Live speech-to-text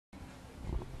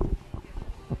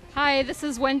Hi, this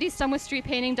is Wendy with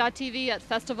StreetPainting.tv at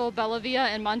Festival Bella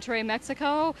Villa in Monterrey,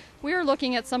 Mexico. We are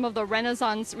looking at some of the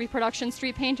Renaissance reproduction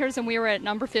street painters and we are at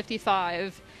number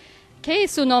 55. ¿Qué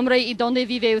es su nombre y dónde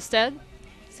vive usted?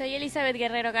 Soy Elizabeth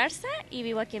Guererro Garza y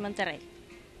vivo aquí en Monterrey.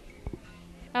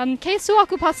 ¿Qué es su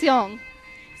ocupación?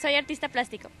 Soy artista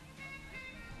plástico.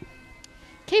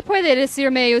 ¿Qué puede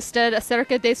decirme usted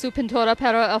acerca de su pintura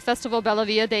para el Festival Bella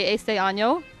Villa de este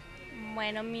año?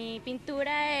 Bueno, mi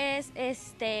pintura es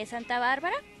Santa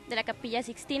Bárbara, de la Capilla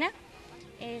Sixtina.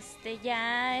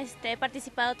 Ya he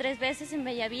participado 3 veces en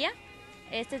Bella Vía.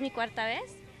 Esta es mi 4ª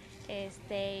vez.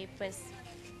 Pues,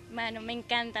 bueno, me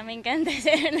encanta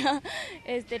hacerlo.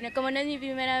 Como no es mi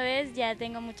primera vez, ya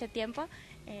tengo mucho tiempo.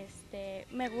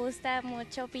 Me gusta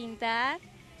mucho pintar.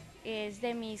 Es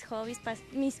de mis hobbies,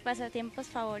 mis pasatiempos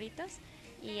favoritos.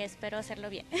 Y espero hacerlo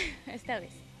bien esta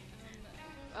vez.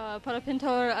 Para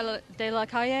pintor de la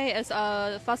calle es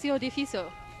fácil o difícil.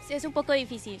 Sí, es un poco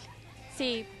difícil.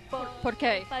 Sí, ¿Por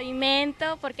qué?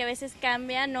 Pavimento, porque a veces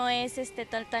cambia, no es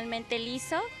totalmente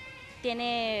liso,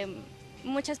 tiene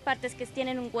muchas partes que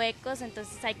tienen huecos,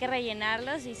 entonces hay que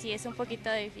rellenarlos y sí es un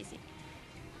poquito difícil.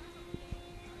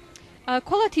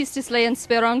 ¿Cuál artistas le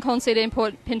inspiran con ser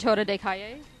pintora de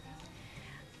calle?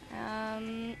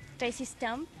 Tracy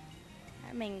Stump,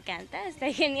 me encanta,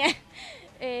 está genial.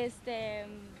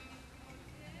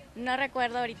 No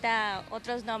recuerdo ahorita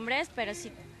otros nombres, pero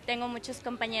sí tengo muchos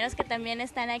compañeros que también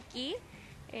están aquí,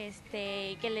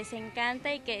 que les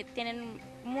encanta y que tienen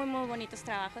muy bonitos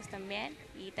trabajos también.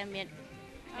 Y también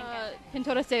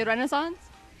 ¿Pintores de Renaissance?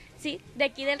 Sí, de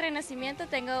aquí del Renacimiento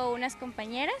tengo unas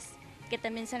compañeras que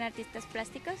también son artistas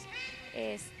plásticos,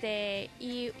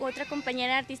 y otra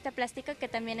compañera artista plástica que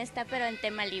también está, pero en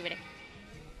tema libre.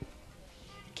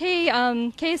 ¿Qué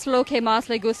es lo que más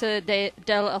le gusta del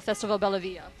Festival Bella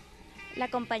Villa? La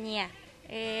compañía,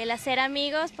 el hacer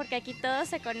amigos, porque aquí todos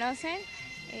se conocen.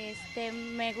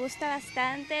 Me gusta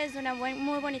bastante, es una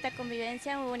muy bonita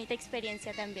convivencia, muy bonita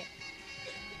experiencia también.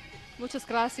 Muchas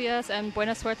gracias y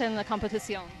buena suerte en la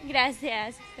competición.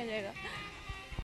 Gracias, hasta luego.